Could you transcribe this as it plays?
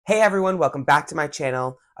Hey everyone, welcome back to my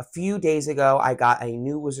channel. A few days ago, I got a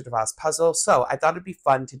new Wizard of Oz puzzle, so I thought it'd be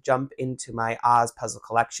fun to jump into my Oz puzzle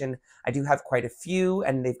collection. I do have quite a few,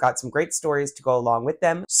 and they've got some great stories to go along with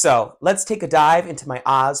them. So let's take a dive into my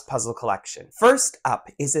Oz puzzle collection. First up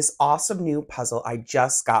is this awesome new puzzle I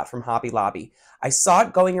just got from Hobby Lobby. I saw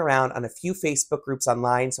it going around on a few Facebook groups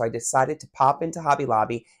online, so I decided to pop into Hobby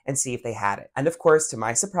Lobby and see if they had it. And of course, to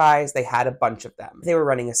my surprise, they had a bunch of them. They were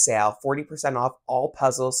running a sale, 40% off all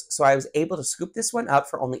puzzles, so I was able to scoop this one up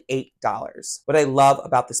for only $8. What I love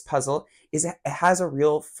about this puzzle is it has a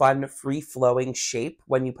real fun, free-flowing shape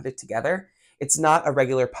when you put it together. It's not a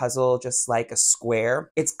regular puzzle, just like a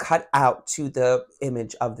square. It's cut out to the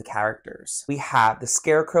image of the characters. We have the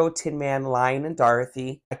Scarecrow, Tin Man, Lion, and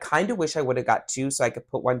Dorothy. I kind of wish I would have got two so I could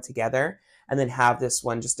put one together and then have this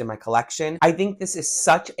one just in my collection. I think this is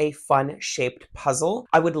such a fun shaped puzzle.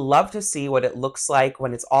 I would love to see what it looks like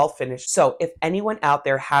when it's all finished. So if anyone out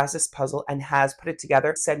there has this puzzle and has put it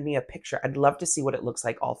together, send me a picture. I'd love to see what it looks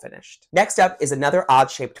like all finished. Next up is another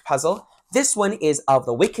odd shaped puzzle. This one is of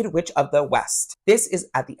the Wicked Witch of the West. This is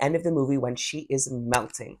at the end of the movie when she is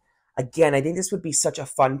melting. Again, I think this would be such a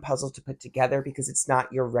fun puzzle to put together because it's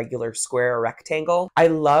not your regular square or rectangle. I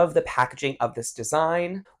love the packaging of this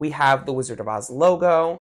design. We have the Wizard of Oz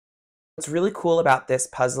logo. What's really cool about this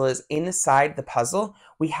puzzle is inside the puzzle,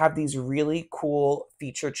 we have these really cool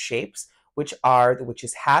featured shapes, which are the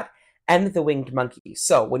witch's hat and the winged monkey.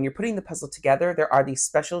 So when you're putting the puzzle together, there are these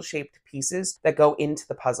special shaped pieces that go into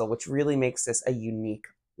the puzzle, which really makes this a unique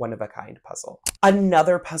one-of-a-kind puzzle.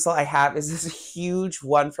 Another puzzle I have is this huge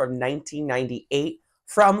one from 1998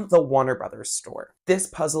 from the Warner Brothers store. This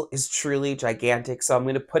puzzle is truly gigantic, so I'm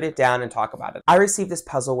going to put it down and talk about it. I received this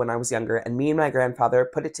puzzle when I was younger, and me and my grandfather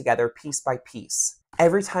put it together piece by piece.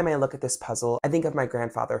 Every time I look at this puzzle, I think of my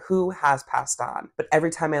grandfather, who has passed on. But every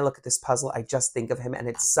time I look at this puzzle, I just think of him, and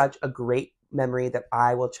it's such a great memory that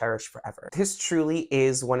I will cherish forever. This truly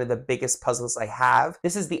is one of the biggest puzzles I have.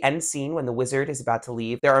 This is the end scene when the wizard is about to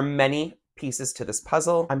leave. There are many pieces to this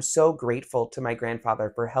puzzle. I'm so grateful to my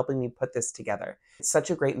grandfather for helping me put this together. It's such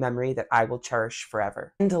a great memory that I will cherish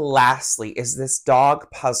forever. And lastly is this dog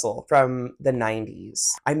puzzle from the 90s.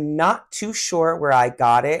 I'm not too sure where I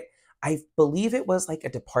got it. I believe it was like a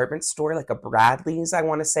department store, like a Bradlee's, I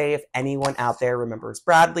want to say. If anyone out there remembers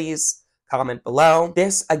Bradlee's, comment below.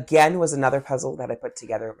 This, again, was another puzzle that I put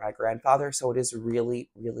together with my grandfather, so it is really,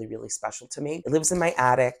 really, really special to me. It lives in my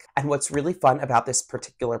attic, and what's really fun about this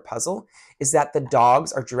particular puzzle is that the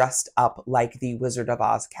dogs are dressed up like the Wizard of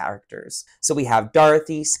Oz characters. So we have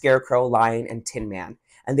Dorothy, Scarecrow, Lion, and Tin Man,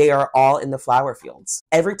 and they are all in the flower fields.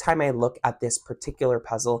 Every time I look at this particular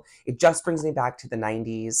puzzle, it just brings me back to the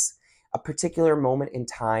 90s. A particular moment in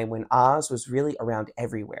time when Oz was really around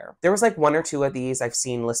everywhere. There was like one or two of these I've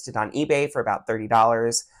seen listed on eBay for about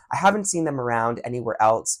 $30. I haven't seen them around anywhere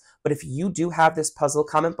else, but if you do have this puzzle,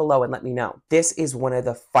 comment below and let me know. This is one of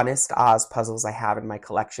the funnest Oz puzzles I have in my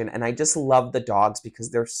collection, and I just love the dogs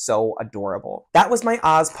because they're so adorable. That was my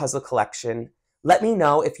Oz puzzle collection. Let me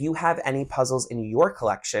know if you have any puzzles in your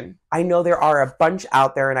collection. I know there are a bunch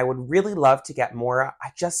out there and I would really love to get more. I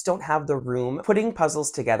just don't have the room. Putting puzzles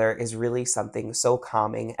together is really something so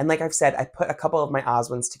calming. And like I've said, I put a couple of my Oz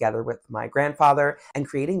ones together with my grandfather, and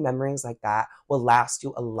creating memories like that will last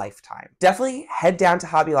you a lifetime. Definitely head down to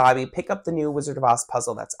Hobby Lobby, pick up the new Wizard of Oz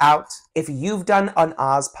puzzle that's out. If you've done an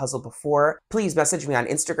Oz puzzle before, please message me on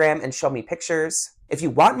Instagram and show me pictures. If you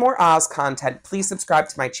want more Oz content, please subscribe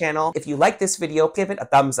to my channel. If you like this video, give it a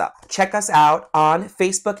thumbs up. Check us out on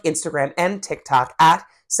Facebook, Instagram, and TikTok at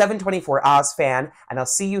 724OzFan, and I'll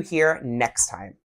see you here next time.